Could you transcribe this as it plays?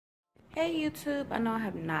Hey YouTube, I know I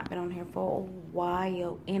have not been on here for a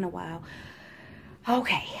while.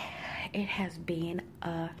 Okay, it has been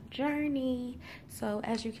a journey. So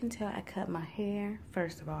as you can tell, I cut my hair.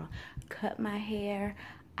 First of all, cut my hair.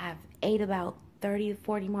 I've ate about 30 to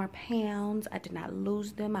 40 more pounds. I did not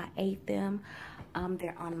lose them, I ate them.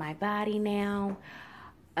 They're on my body now.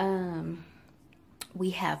 We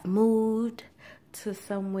have moved to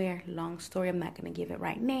somewhere, long story, I'm not going to give it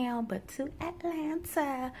right now, but to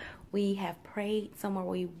Atlanta. We have prayed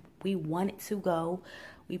somewhere we wanted to go.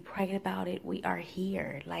 We prayed about it. We are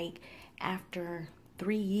here. Like, after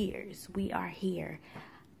 3 years, we are here.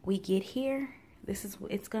 We get here. It's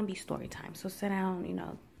going to be story time. So sit down, I don't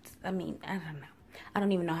know. I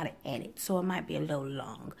don't even know how to edit, so it might be a little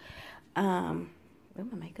long.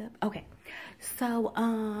 With my makeup. Okay. So,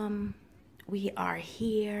 we are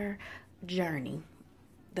here. Journey.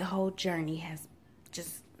 The whole journey has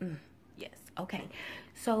just yes. Okay.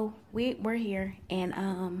 So we're here,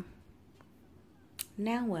 and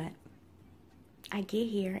now what? I get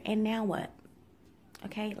here, and now what?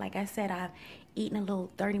 Okay, like I said, I've eaten a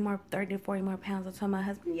little 30 to 40 more pounds. I told my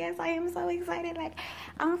husband, yes, I am so excited. Like,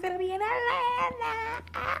 I'm gonna be in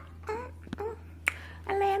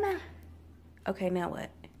Atlanta. Okay, now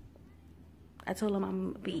what? I told him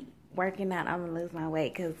I'm gonna be working out. I'm gonna lose my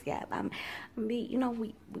weight because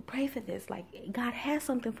we pray for this. Like, God has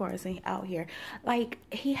something for us out here. Like,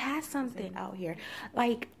 he has something out here.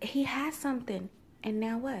 Like, he has something. And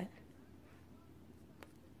now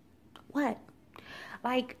what?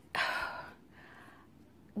 Like,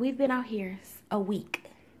 we've been out here a week.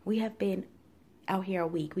 We have been out here a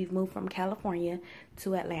week. We've moved from California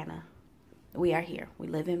to Atlanta. We are here. We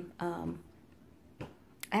live in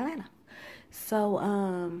Atlanta. So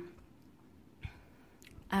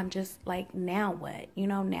I'm just like, now what?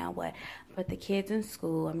 Now what? Put the kids in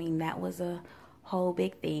school. I mean, that was a whole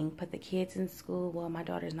big thing. Put the kids in school. Well, my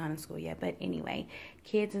daughter's not in school yet, but anyway,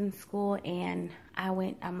 kids in school. And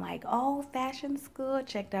I'm like, oh, fashion school.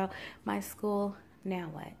 Checked out my school. Now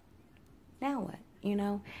what? Now what?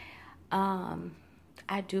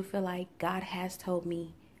 I do feel like God has told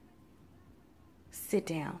me, sit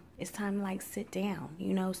down. It's time to, like, sit down,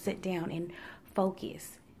 sit down and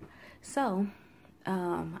focus. So,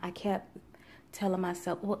 I kept telling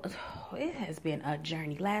myself, well, it has been a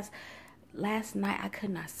journey. Last night I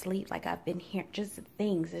could not sleep. Like, I've been here, just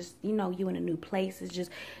things. It's, you in a new place. It's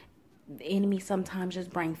just, the enemy sometimes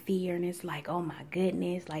just bring fear, and it's like, oh my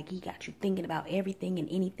goodness, like, he got you thinking about everything and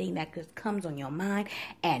anything that just comes on your mind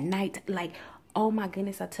at night. Like, oh my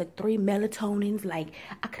goodness, I took 3 melatonins. Like,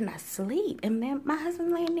 I could not sleep. And then my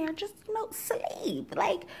husband laying there just, sleep.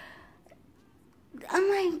 Like, I'm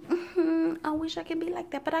like, I wish I could be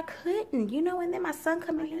like that, but I couldn't, and then my son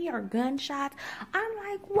come in here, gunshots. I'm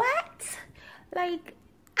like, what? Like,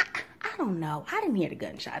 I don't know. I didn't hear the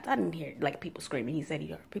gunshots. I didn't hear, like, people screaming. He said he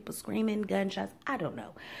heard people screaming, gunshots. I don't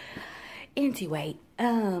know. Anyway,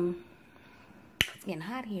 it's getting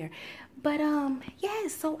hot here. But,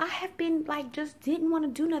 yes, so I have been, like, just didn't want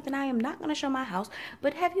to do nothing. I am not going to show my house.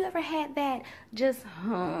 But have you ever had that just,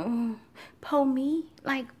 po me?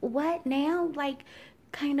 Like, what now? Like,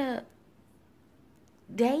 kind of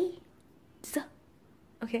days?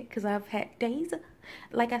 Okay, because I've had days.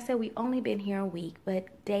 Like I said, we only been here a week,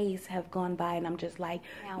 but days have gone by, and I'm just like,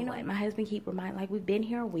 what? My husband keep reminding, like, we've been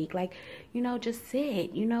here a week. Like, just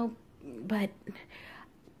sit, but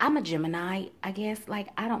I'm a Gemini, I guess. Like,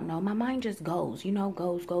 I don't know. My mind just goes,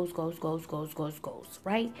 goes,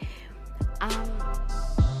 right?